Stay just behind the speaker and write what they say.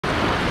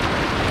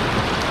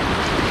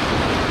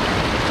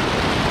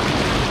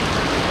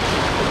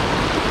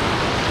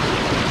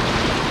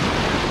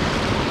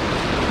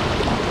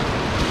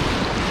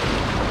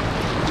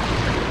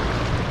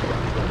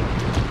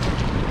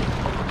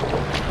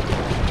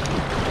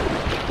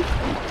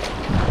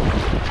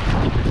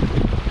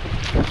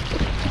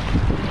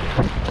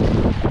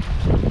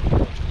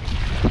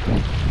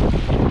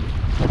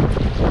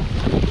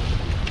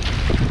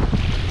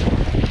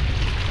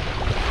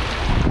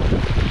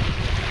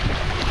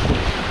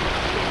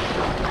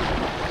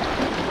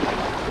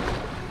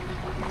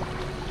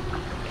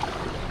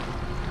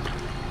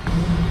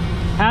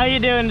how you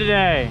doing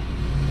today?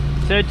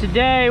 So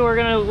today we're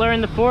going to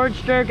learn the forward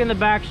stroke and the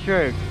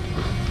backstroke.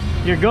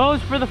 Your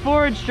goals for the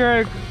forward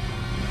stroke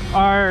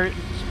are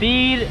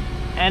speed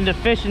and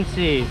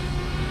efficiency.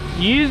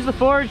 Use the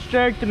forward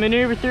stroke to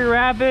maneuver through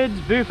rapids,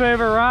 boof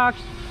over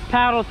rocks,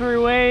 paddle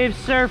through waves,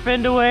 surf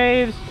into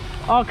waves,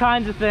 all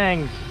kinds of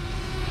things.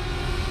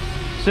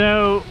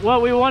 So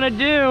what we want to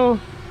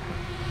do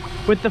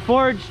with the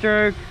forward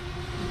stroke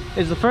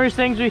is the first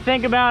things we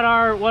think about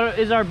are what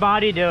is our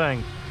body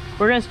doing.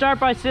 We're going to start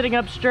by sitting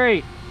up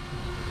straight.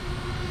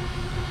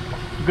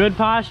 Good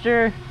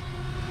posture.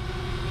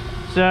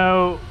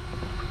 So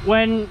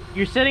when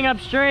you're sitting up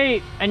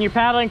straight and you're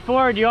paddling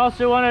forward, you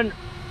also want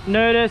to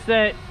notice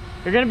that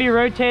you're going to be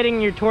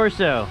rotating your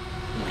torso,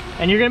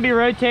 and you're going to be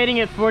rotating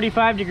it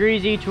 45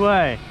 degrees each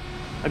way.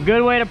 A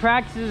good way to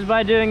practice is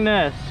by doing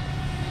this.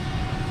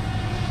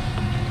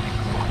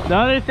 The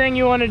other thing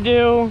you want to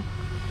do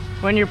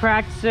when you're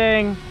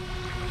practicing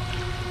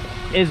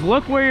is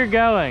look where you're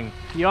going.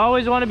 You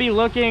always want to be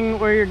looking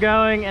where you're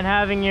going and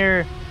having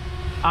your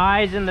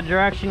eyes in the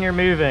direction you're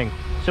moving.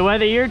 So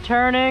whether you're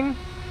turning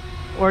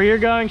or you're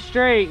going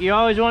straight, you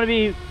always want to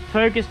be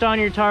focused on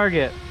your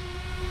target.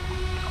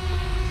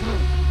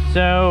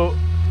 So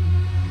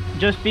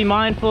just be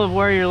mindful of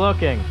where you're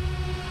looking.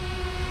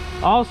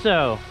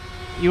 Also,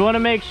 you want to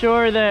make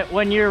sure that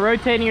when you're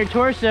rotating your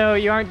torso,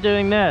 you aren't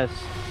doing this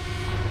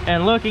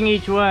and looking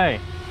each way.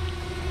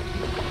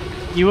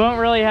 You won't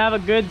really have a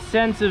good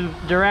sense of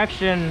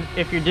direction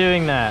if you're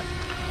doing that.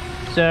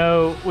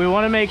 So we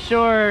want to make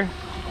sure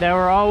that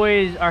we're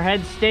always, our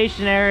head's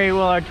stationary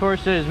while our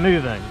torso is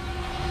moving.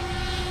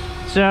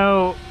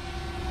 So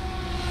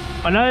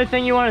another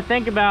thing you want to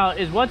think about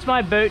is, what's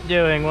my boat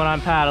doing when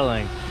I'm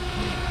paddling?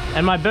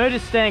 And my boat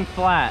is staying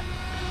flat.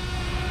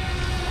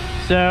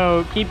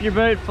 So keep your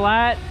boat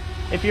flat.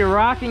 If you're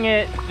rocking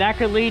it, that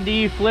could lead to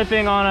you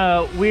flipping on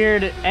a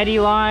weird eddy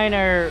line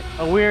or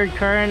a weird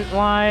current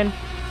line.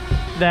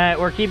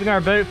 That we're keeping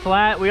our boat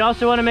flat. We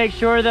also want to make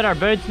sure that our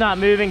boat's not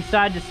moving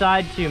side to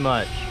side too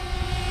much.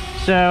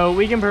 So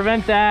we can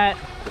prevent that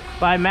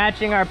by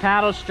matching our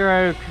paddle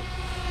stroke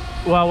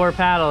while we're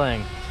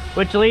paddling,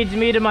 which leads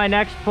me to my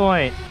next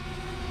point.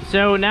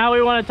 So now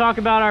we want to talk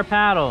about our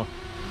paddle.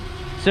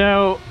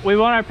 So we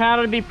want our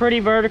paddle to be pretty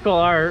vertical.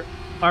 Our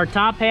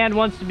top hand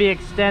wants to be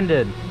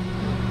extended.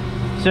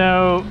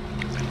 So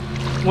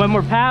when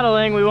we're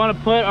paddling, we want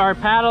to put our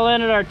paddle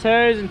in at our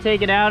toes and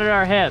take it out at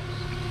our hips.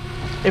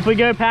 If we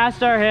go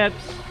past our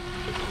hips,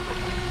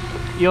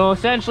 you'll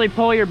essentially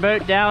pull your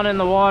boat down in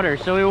the water.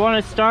 So we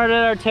want to start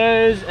at our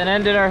toes and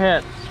end at our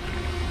hips.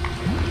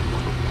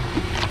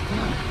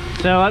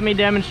 So let me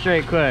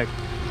demonstrate quick.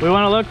 We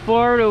want to look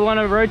forward, we want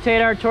to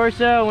rotate our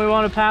torso, and we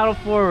want to paddle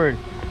forward.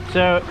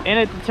 So in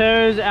at the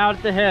toes, out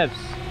at the hips.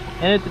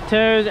 In at the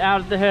toes,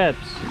 out at the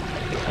hips.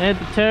 In at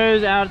the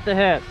toes, out at the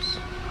hips.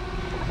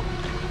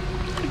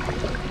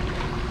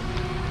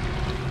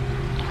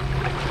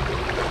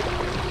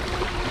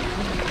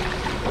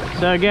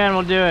 So again,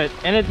 we'll do it.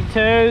 In at the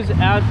toes,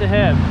 out at the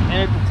hip.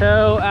 In at the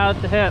toe, out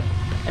at the hip.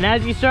 And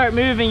as you start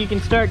moving, you can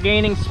start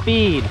gaining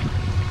speed.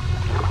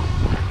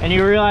 And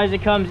you realize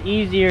it comes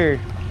easier.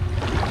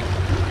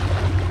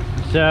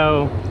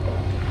 So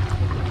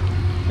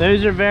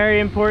those are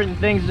very important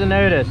things to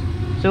notice.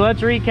 So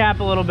let's recap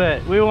a little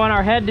bit. We want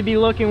our head to be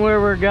looking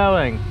where we're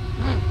going.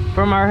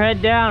 From our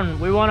head down,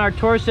 we want our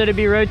torso to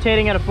be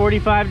rotating at a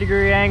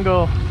 45-degree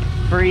angle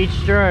for each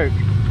stroke.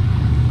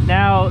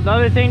 Now, the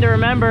other thing to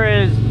remember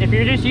is, if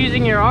you're just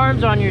using your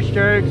arms on your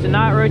strokes and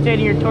not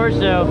rotating your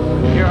torso,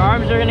 your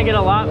arms are going to get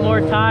a lot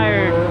more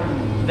tired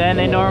than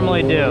they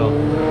normally do.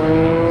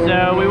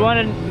 So we want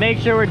to make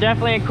sure we're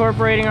definitely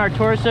incorporating our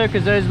torso,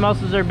 because those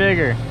muscles are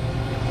bigger.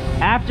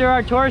 After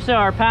our torso,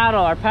 our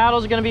paddle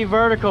is going to be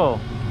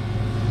vertical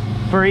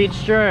for each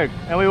stroke,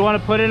 and we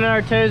want to put it in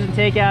our toes and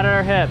take out at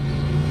our hips.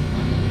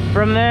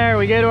 From there,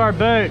 we go to our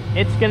boat.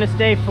 It's going to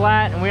stay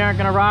flat, and we aren't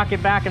going to rock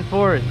it back and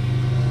forth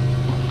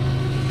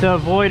to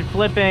avoid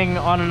flipping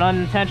on an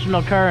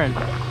unintentional current.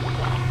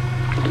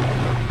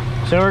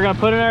 So we're going to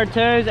put in our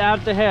toes,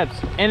 out the hips,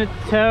 in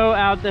at the toe,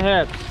 out the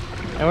hips,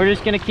 and we're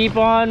just going to keep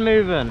on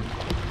moving.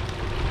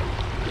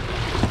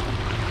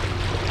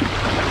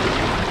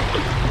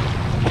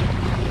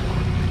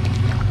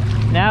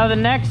 Now the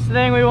next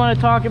thing we want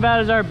to talk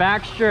about is our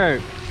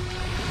backstroke.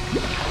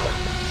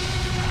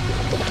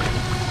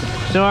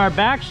 So our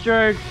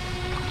backstroke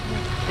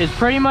is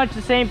pretty much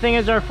the same thing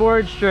as our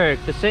forward stroke.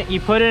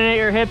 You put it in at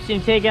your hips and you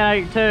take it out at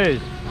your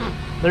toes.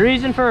 The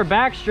reason for a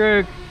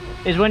backstroke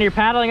is when you're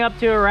paddling up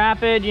to a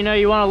rapid, you know,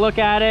 you want to look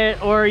at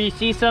it, or you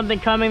see something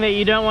coming that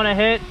you don't want to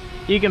hit,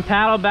 you can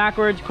paddle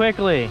backwards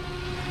quickly.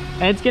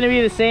 And it's going to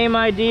be the same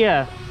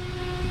idea.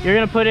 You're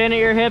going to put it in at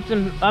your hips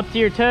and up to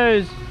your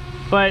toes,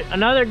 but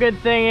another good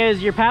thing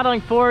is you're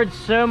paddling forward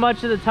so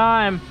much of the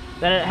time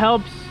that it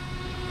helps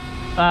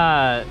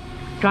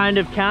kind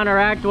of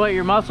counteract what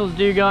your muscles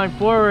do going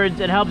forwards.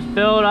 It helps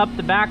build up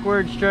the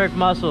backward stroke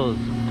muscles.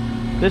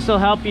 This will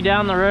help you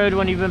down the road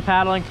when you've been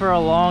paddling for a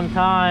long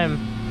time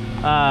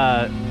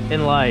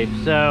in life.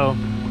 So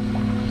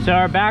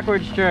our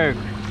backward stroke.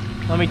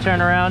 Let me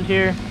turn around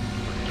here.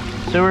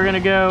 So we're gonna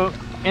go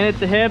in at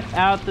the hip,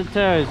 out the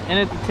toes. In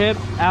at the tip,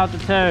 out the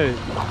toes.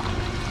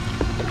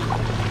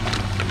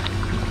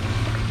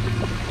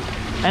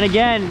 And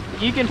again,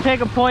 you can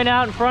pick a point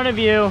out in front of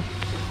you.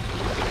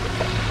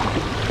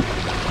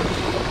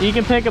 You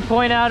can pick a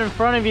point out in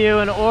front of you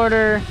in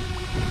order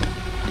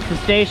to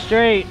stay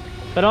straight.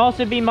 But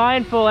also be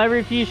mindful,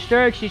 every few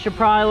strokes you should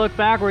probably look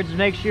backwards to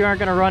make sure you aren't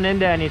gonna run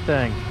into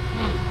anything.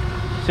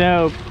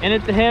 So, in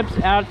at the hips,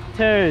 out the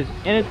toes.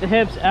 In at the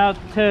hips, out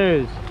the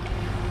toes.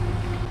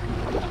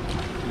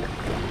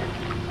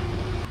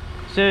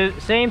 So,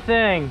 same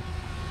thing.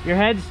 Your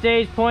head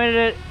stays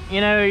pointed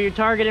at, your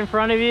target in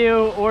front of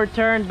you or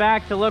turned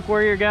back to look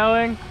where you're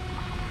going.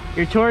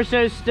 Your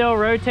torso is still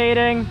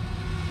rotating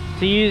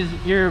to use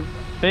your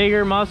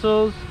bigger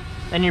muscles,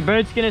 and your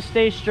boat's gonna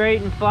stay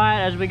straight and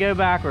flat as we go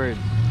backwards.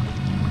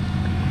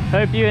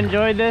 Hope you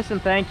enjoyed this,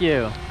 and thank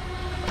you.